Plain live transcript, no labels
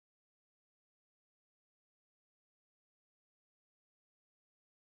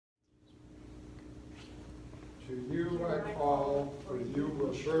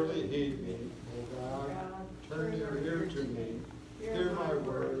will surely heed me. O God, turn your ear to me. Hear my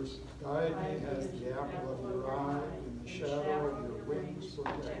words. Guide me as the apple of your eye. In the shadow of your wings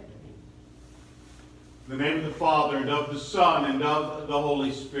protect me. In the name of the Father, and of the Son, and of the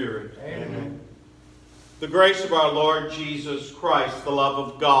Holy Spirit. Amen. The grace of our Lord Jesus Christ, the love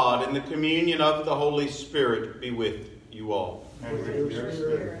of God, and the communion of the Holy Spirit be with you all. And with your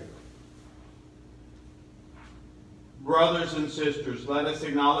spirit. Brothers and sisters, let us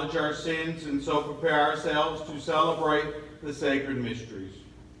acknowledge our sins and so prepare ourselves to celebrate the sacred mysteries.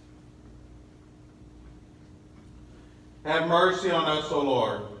 Have mercy on us, O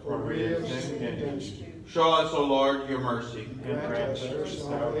Lord. For we have sinned against you. Show us, O Lord, your mercy. Grant us your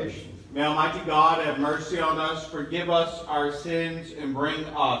salvation. May Almighty God have mercy on us, forgive us our sins, and bring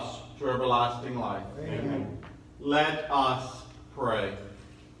us to everlasting life. Amen. Let us pray.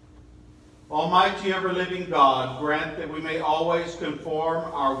 Almighty ever-living God, grant that we may always conform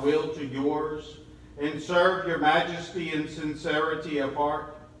our will to yours and serve your majesty and sincerity of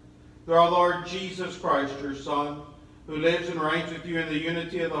heart. Through our Lord Jesus Christ, your Son, who lives and reigns with you in the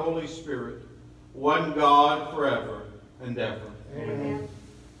unity of the Holy Spirit, one God forever and ever. Amen.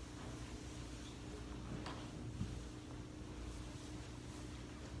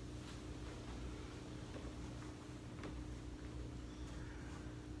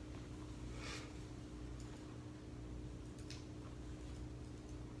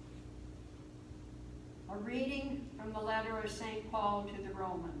 A reading from the letter of St. Paul to the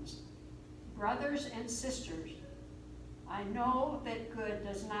Romans. Brothers and sisters, I know that good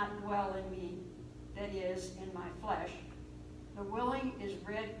does not dwell in me, that is, in my flesh. The willing is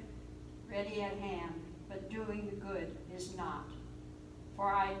ready at hand, but doing the good is not.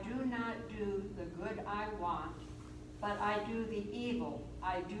 For I do not do the good I want, but I do the evil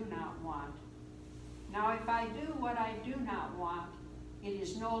I do not want. Now if I do what I do not want, it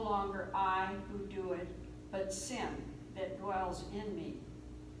is no longer I who do it, but sin that dwells in me.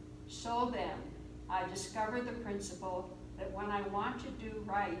 So then, I discover the principle that when I want to do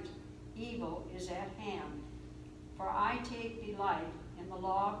right, evil is at hand. For I take delight in the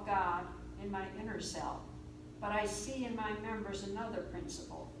law of God in my inner self, but I see in my members another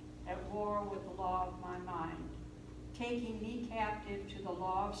principle, at war with the law of my mind, taking me captive to the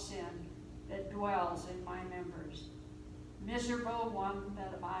law of sin that dwells in my members. Miserable one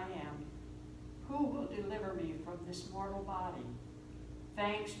that I am, who will deliver me from this mortal body?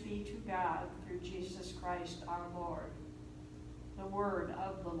 Thanks be to God through Jesus Christ our Lord. The word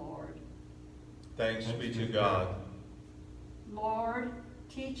of the Lord. Thanks be to God. Lord,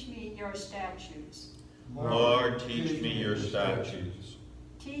 teach me your statutes. Lord, teach me your statutes.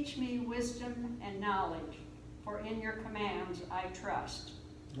 Teach me wisdom and knowledge, for in your commands I trust.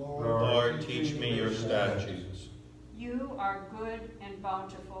 Lord, teach me your statutes. You are good and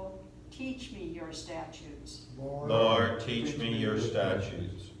bountiful. Teach me your statutes. Lord, teach me your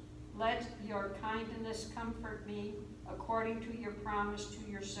statutes. Let your kindness comfort me according to your promise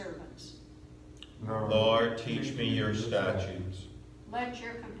to your servants. Lord, teach me your statutes. Let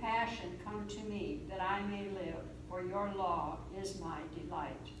your compassion come to me that I may live, for your law is my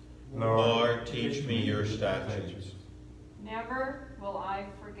delight. Lord, teach me your statutes. Never will I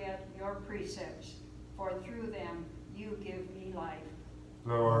forget your precepts, for through them you give me life.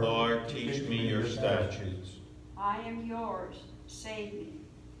 Lord, teach me your statutes. I am yours, save me,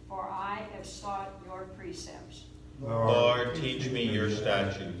 for I have sought your precepts. Lord, teach me your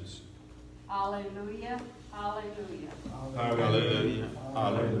statutes. Alleluia, alleluia. Alleluia,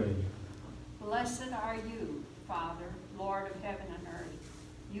 alleluia. Blessed are you, Father, Lord of heaven and earth.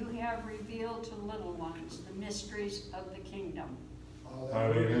 You have revealed to little ones the mysteries of the kingdom.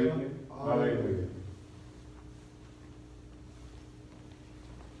 Alleluia. Alleluia.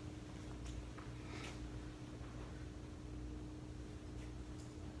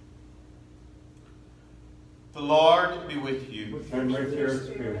 The Lord be with you. And with your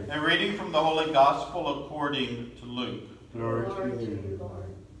spirit. A reading from the Holy Gospel according to Luke. Glory to you, Lord.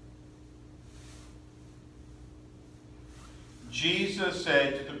 Jesus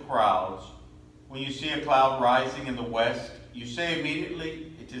said to the crowds, when you see a cloud rising in the west, you say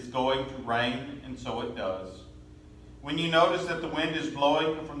immediately, it is going to rain, and so it does. When you notice that the wind is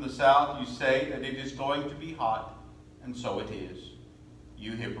blowing from the south, you say that it is going to be hot, and so it is.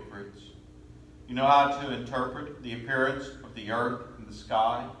 You hypocrites. You know how to interpret the appearance of the earth and the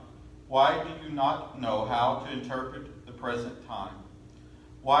sky. Why do you not know how to interpret the present time?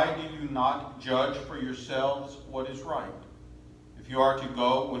 Why do you not judge for yourselves what is right? If you are to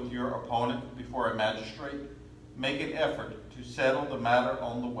go with your opponent before a magistrate, make an effort to settle the matter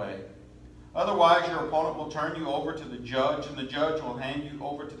on the way. Otherwise, your opponent will turn you over to the judge, and the judge will hand you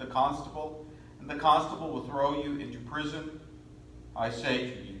over to the constable, and the constable will throw you into prison. I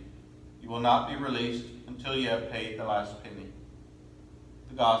say to you, you will not be released until you have paid the last penny.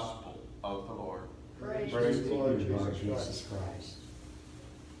 The Gospel of the Lord. Praise Praise to the Lord you, Jesus Christ.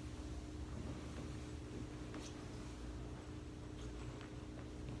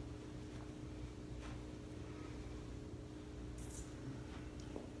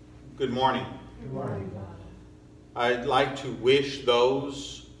 Good morning. Good morning. I'd like to wish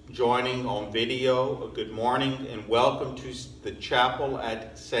those joining on video a good morning and welcome to the chapel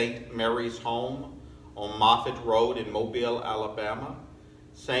at St. Mary's Home on Moffett Road in Mobile, Alabama.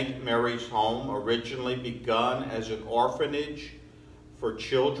 St. Mary's Home, originally begun as an orphanage for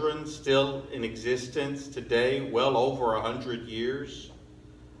children, still in existence today, well over 100 years,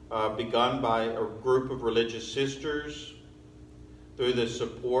 begun by a group of religious sisters through the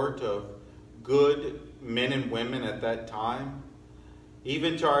support of good men and women at that time.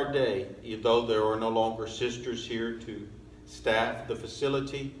 Even to our day, though there are no longer sisters here to staff the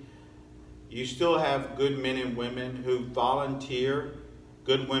facility, you still have good men and women who volunteer,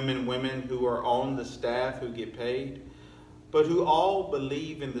 good women and women who are on the staff who get paid, but who all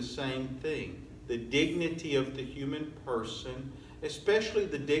believe in the same thing, the dignity of the human person, especially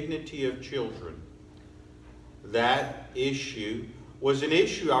the dignity of children. That issue was an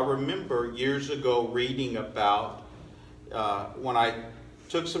issue I remember years ago reading about when I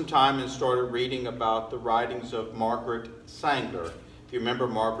took some time and started reading about the writings of Margaret Sanger. If you remember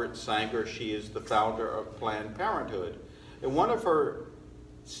Margaret Sanger, she is the founder of Planned Parenthood. And one of her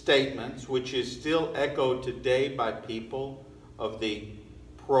statements, which is still echoed today by people of the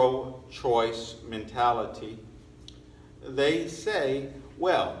pro-choice mentality, they say,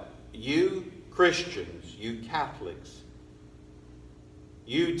 well, you Christians, you Catholics,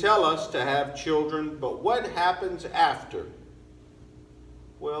 you tell us to have children, but what happens after?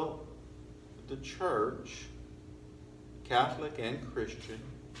 Well, the church, Catholic and Christian,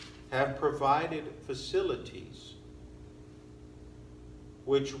 have provided facilities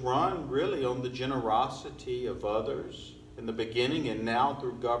which run really on the generosity of others in the beginning and now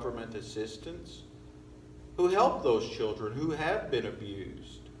through government assistance, who help those children who have been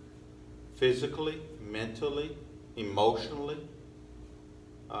abused physically, mentally, emotionally.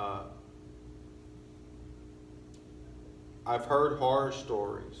 I've heard horror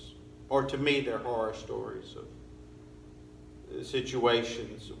stories, or to me they're horror stories of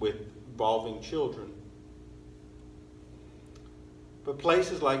situations involving children. But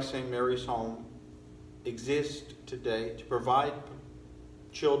places like St. Mary's Home exist today to provide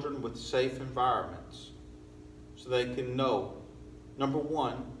children with safe environments so they can know, number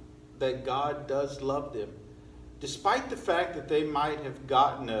one, that God does love them, despite the fact that they might have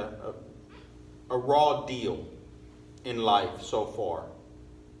gotten a raw deal in life so far,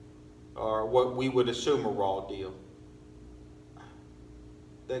 or what we would assume a raw deal,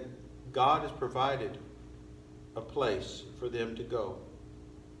 that God has provided a place for them to go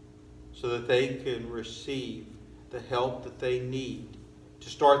so that they can receive the help that they need to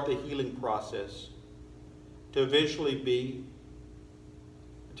start the healing process, to eventually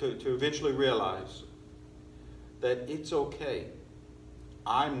realize that it's okay.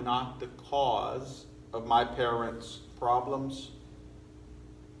 I'm not the cause of my parents' problems,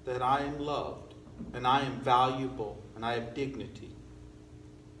 that I am loved and I am valuable and I have dignity.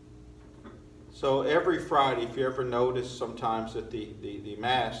 So every Friday, if you ever notice sometimes that the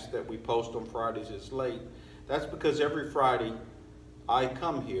Mass that we post on Fridays is late, that's because every Friday I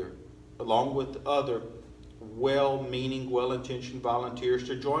come here along with other well-meaning, well-intentioned volunteers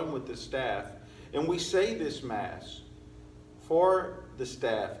to join with the staff, and we say this Mass for the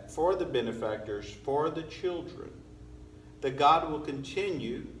staff, for the benefactors, for the children, that God will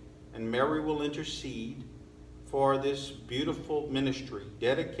continue and Mary will intercede for this beautiful ministry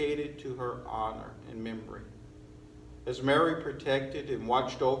dedicated to her honor and memory. As Mary protected and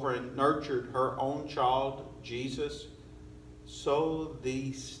watched over and nurtured her own child, Jesus, so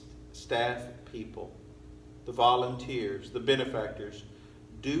these staff people, the volunteers, the benefactors,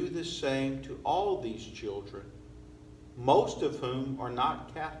 do the same to all these children, most of whom are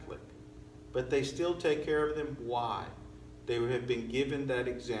not Catholic, but they still take care of them. Why? They have been given that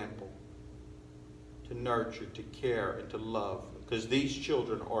example to nurture, to care, and to love, because these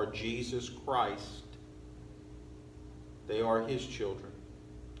children are Jesus Christ. They are his children.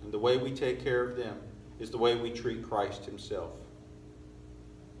 And the way we take care of them is the way we treat Christ himself.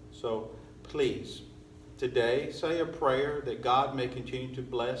 So please, today, say a prayer that God may continue to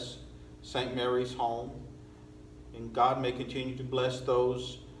bless St. Mary's Home, and God may continue to bless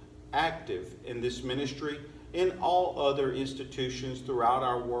those active in this ministry, in all other institutions throughout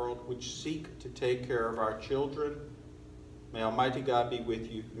our world which seek to take care of our children. May Almighty God be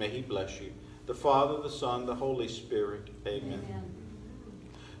with you. May he bless you. The Father, the Son, the Holy Spirit. Amen. Amen.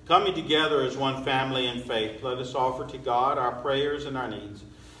 Coming together as one family in faith, let us offer to God our prayers and our needs.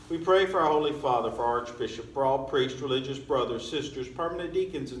 We pray for our Holy Father, for our Archbishop, for all priests, religious brothers, sisters, permanent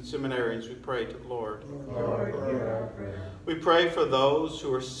deacons, and seminarians. We pray to the Lord. Lord, hear our prayer. We pray for those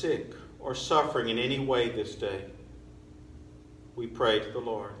who are sick or suffering in any way this day. We pray to the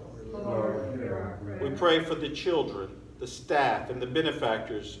Lord. Lord, hear our prayer. We pray for the children, the staff, and the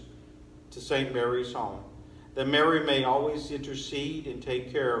benefactors to St. Mary's Home, that Mary may always intercede and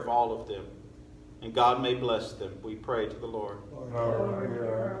take care of all of them, and God may bless them. We pray to the Lord. Lord, hear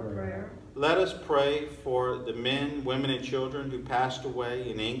our prayer. Let us pray for the men, women, and children who passed away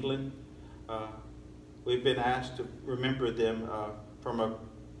in England. We've been asked to remember them from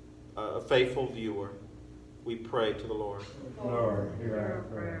a faithful viewer. We pray to the Lord. Lord, hear our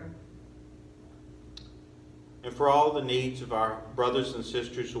prayer. And for all the needs of our brothers and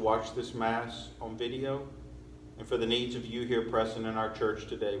sisters who watch this Mass on video, and for the needs of you here present in our church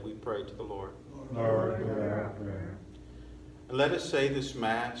today, we pray to the Lord. Lord, hear our prayer. And let us say this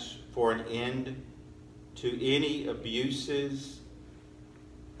Mass for an end to any abuses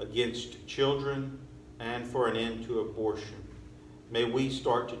against children and for an end to abortion. May we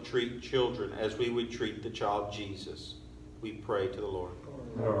start to treat children as we would treat the child Jesus. We pray to the Lord.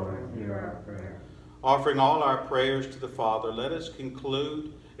 Lord, hear our prayer. Offering all our prayers to the Father, let us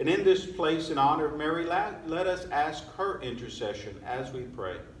conclude. And in this place in honor of Mary, let us ask her intercession as we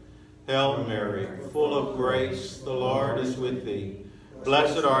pray. Hail Mary, full of grace, the Lord is with thee.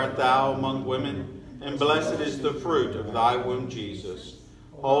 Blessed art thou among women, and blessed is the fruit of thy womb, Jesus.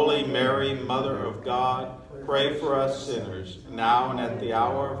 Holy Mary, Mother of God, pray for us sinners, now and at the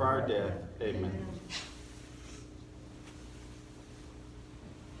hour of our death. Amen.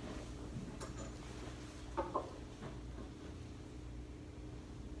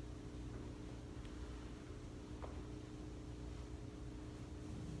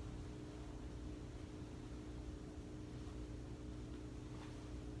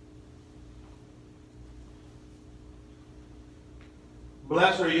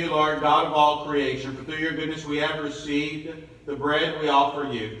 Blessed are you, Lord, God of all creation, for through your goodness we have received the bread we offer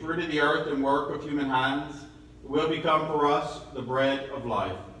you. Fruit of the earth and work of human hands, it will become for us the bread of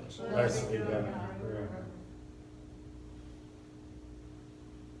life. Blessed be God forever.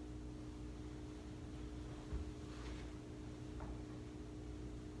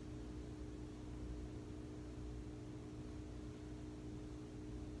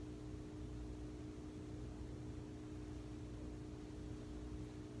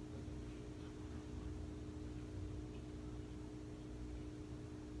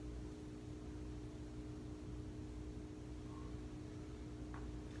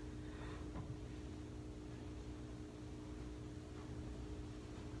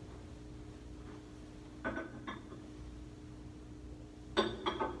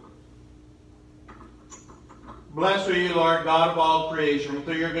 Blessed are you, Lord, God of all creation. For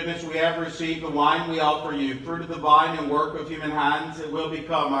through your goodness we have received the wine we offer you. Fruit of the vine and work of human hands, it will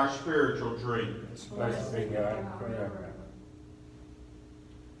become our spiritual drink. Blessed be God forever.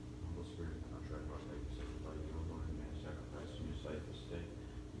 Holy Spirit, contract our faith, sanctify you, O Lord, and may I sacrifice in your sight this day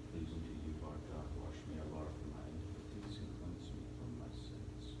be pleasing to you, Lord God. Wash me, O Lord, from my iniquities and cleanse me from my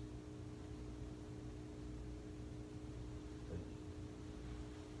sins.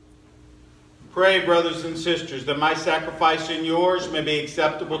 Pray, brothers and sisters, that my sacrifice and yours may be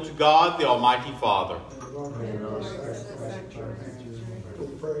acceptable to God, the Almighty Father. For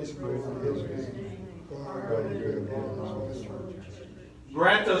the praise and glory of his name, God, and good of all his church.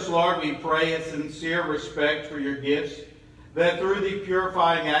 Grant us, Lord, we pray, a sincere respect for your gifts, that through the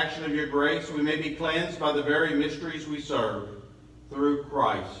purifying action of your grace we may be cleansed by the very mysteries we serve. Through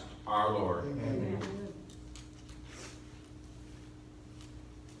Christ our Lord. Amen.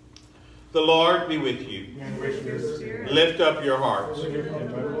 The Lord be with you. And with your spirit. Lift up your hearts. Lift up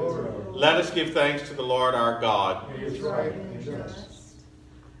the Lord. Let us give thanks to the Lord our God. It is right and just.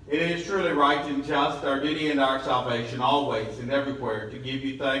 It is truly right and just, our duty and our salvation, always and everywhere, to give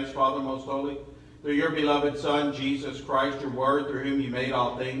you thanks, Father most holy, through your beloved Son, Jesus Christ, your Word, through whom you made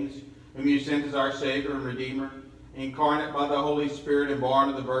all things, whom you sent as our Savior and Redeemer, incarnate by the Holy Spirit and born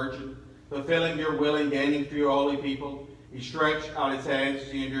of the Virgin, fulfilling your will and gaining through your holy people. He stretched out his hands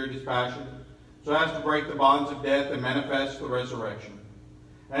as he endured his passion, so as to break the bonds of death and manifest the resurrection.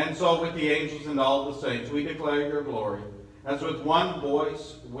 And so with the angels and all the saints we declare your glory, as with one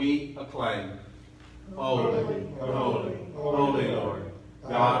voice we acclaim, Holy, holy, holy Lord,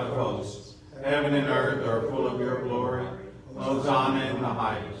 God of hosts. Heaven and earth are full of your glory. Hosanna in the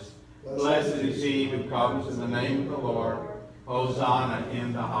highest. Blessed is he who comes in the name of the Lord. Hosanna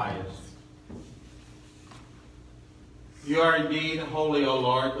in the highest. You are indeed holy, O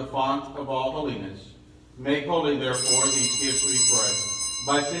Lord, the font of all holiness. Make holy, therefore, these gifts, we pray,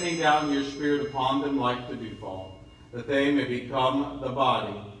 by sending down your Spirit upon them like the dewfall, that they may become the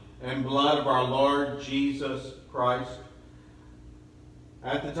body and blood of our Lord Jesus Christ.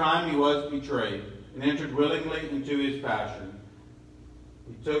 At the time he was betrayed and entered willingly into his passion,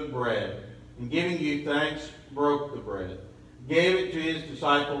 he took bread, and giving you thanks, broke the bread, gave it to his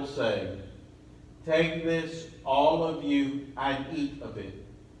disciples, saying, "Take this, all of you, and eat of it,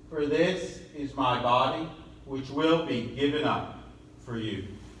 for this is my body, which will be given up for you."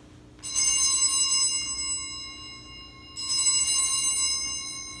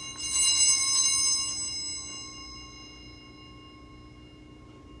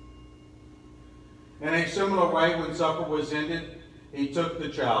 In a similar way, when supper was ended, he took the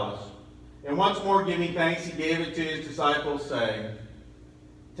chalice, and once more giving thanks, he gave it to his disciples, saying,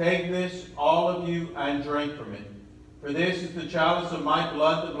 "Take this, all of you, and drink from it. For this is the chalice of my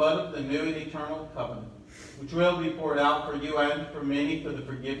blood, the blood of the new and eternal covenant, which will be poured out for you and for many for the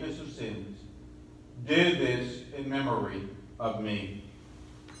forgiveness of sins. Do this in memory of me."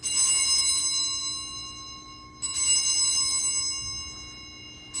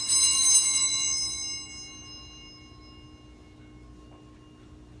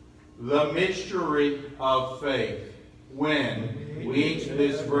 The mystery of faith. When we eat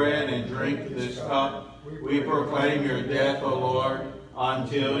this bread and drink this cup, we proclaim your death, O Lord,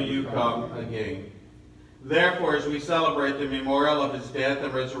 until you come again. Therefore, as we celebrate the memorial of his death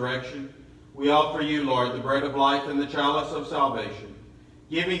and resurrection, we offer you, Lord, the bread of life and the chalice of salvation,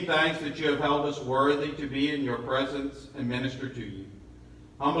 giving thanks that you have held us worthy to be in your presence and minister to you.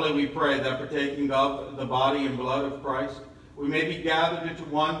 Humbly we pray that partaking of the body and blood of Christ, we may be gathered into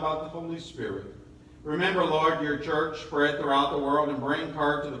one by the Holy Spirit. Remember, Lord, your church spread throughout the world and bring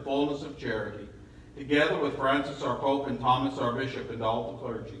her to the fullness of charity, together with Francis our Pope and Thomas our Bishop and all the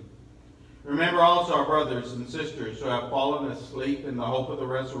clergy. Remember also our brothers and sisters who have fallen asleep in the hope of the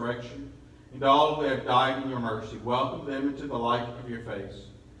resurrection, and all who have died in your mercy. Welcome them into the light of your face.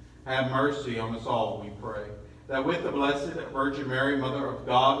 Have mercy on us all, we pray, that with the Blessed Virgin Mary, Mother of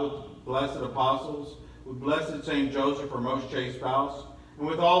God, with blessed apostles, with blessed Saint Joseph, our most chaste spouse, and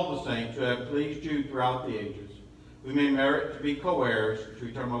with all the saints who have pleased you throughout the ages, we may merit to be co-heirs to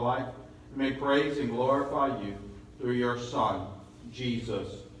eternal life, and may praise and glorify you through your Son,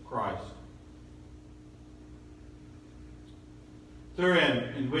 Jesus Christ. Through him,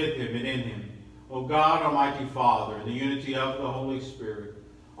 and with him, and in him, O God, Almighty Father, in the unity of the Holy Spirit,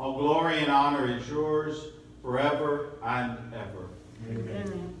 all glory and honor is yours forever and ever.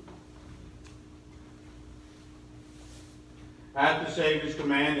 Amen. At the Savior's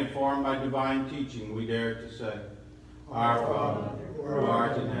command, informed by divine teaching, we dare to say, Our Father, who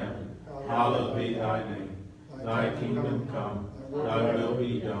art in heaven, hallowed be thy name. Thy kingdom come, thy will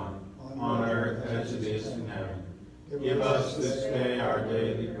be done, on earth as it is in heaven. Give us this day our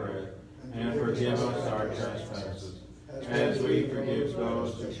daily bread, and forgive us our trespasses, as we forgive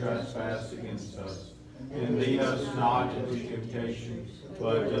those who trespass against us. And lead us not into temptation,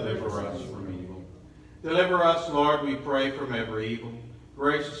 but deliver us from evil. Deliver us, Lord, we pray, from every evil.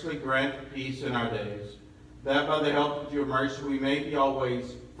 Graciously grant peace in our days, that by the help of your mercy we may be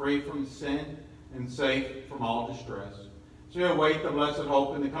always free from sin and safe from all distress. So we await the blessed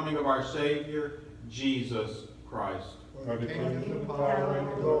hope in the coming of our Savior, Jesus Christ. For the kingdom, the power,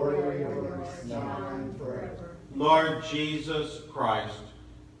 and the glory are yours, now and forever. Lord Jesus Christ,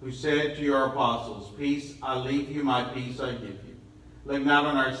 who said to your apostles, "Peace I leave you, my peace I give you," look not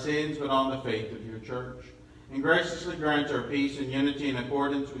on our sins, but on the faith of your church, and graciously grant our peace and unity in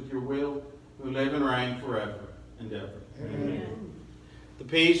accordance with your will, who live and reign forever and ever. Amen. The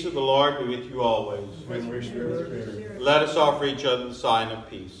peace of the Lord be with you always. With your spirit. Let us offer each other the sign of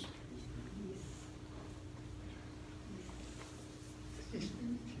peace.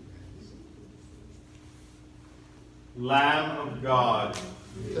 Lamb of God,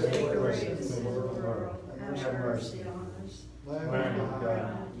 You take away the sins of the world, and have mercy on us. Lamb of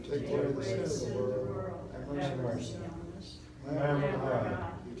God, you take away the sins of the world, have mercy on us. Lamb of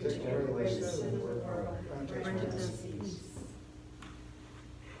God, you take away the sins of the world, grant us peace.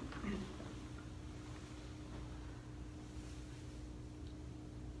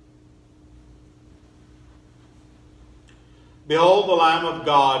 behold the Lamb of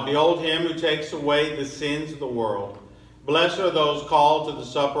God, behold him who takes away the sins of the world. Blessed are those called to the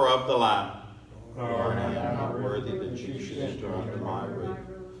supper of the Lamb. Lord, I am not worthy that you should enter under my roof,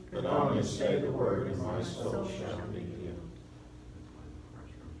 but only say the word, and my soul shall be healed.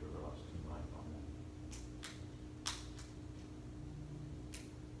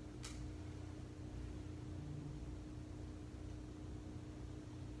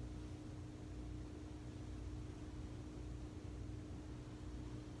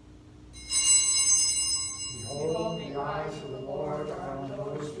 Behold, the eyes of the Lord are on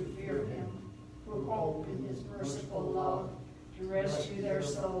those who fear him, who hope in his merciful love, to rescue their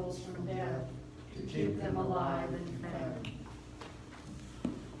souls from death, to keep them alive and fed.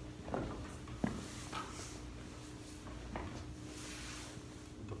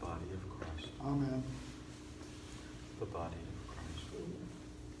 The body of Christ. Amen. The body of Christ.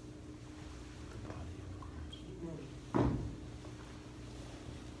 The body of Christ.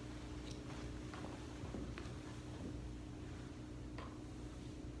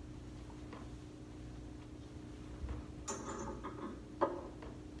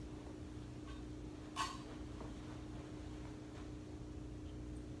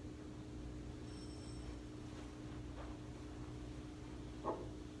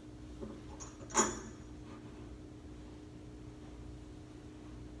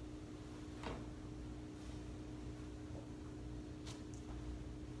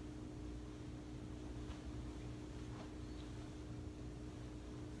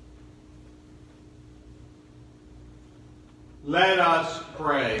 Let us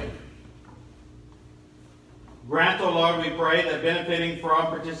pray. Grant, O Lord, we pray, that benefiting from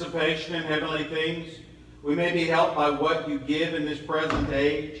participation in heavenly things, we may be helped by what you give in this present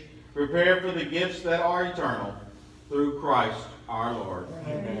age, prepared for the gifts that are eternal, through Christ our Lord.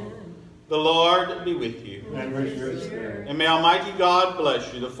 Amen. The Lord be with you. And with your spirit. And may Almighty God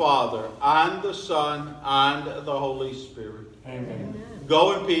bless you, the Father, and the Son, and the Holy Spirit. Amen.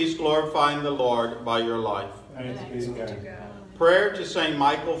 Go in peace, glorifying the Lord by your life. Thanks be to God. Prayer to Saint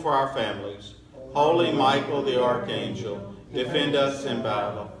Michael for our families. Holy Michael the Archangel, defend us in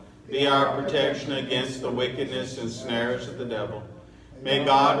battle. Be our protection against the wickedness and snares of the devil. May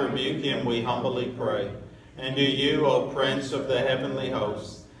God rebuke him, we humbly pray. And do you, O Prince of the heavenly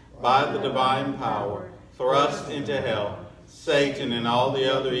hosts, by the divine power, thrust into hell Satan and all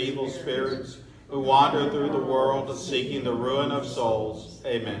the other evil spirits who wander through the world seeking the ruin of souls.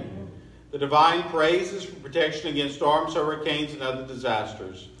 Amen. The divine praises for protection against storms, hurricanes, and other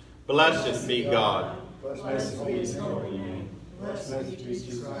disasters. Blessed be God. Blessed be his holy name. Blessed be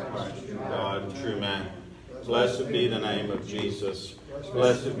Jesus Christ, true God, true man. Blessed be the name of Jesus.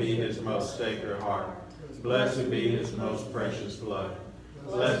 Blessed be his most sacred heart. Blessed be his most precious blood.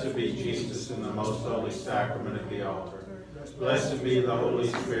 Blessed be Jesus in the most holy sacrament of the altar. Blessed be the Holy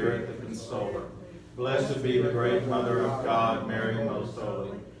Spirit, the Consoler. Blessed be the great Mother of God, Mary most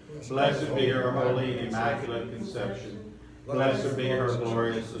holy. Blessed be her holy and immaculate conception. Blessed be her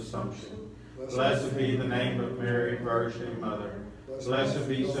glorious assumption. Blessed be the name of Mary, Virgin Mother. Blessed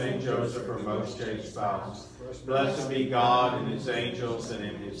be Saint Joseph, her most chaste spouse. Blessed be God and his angels and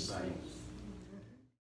in his saints.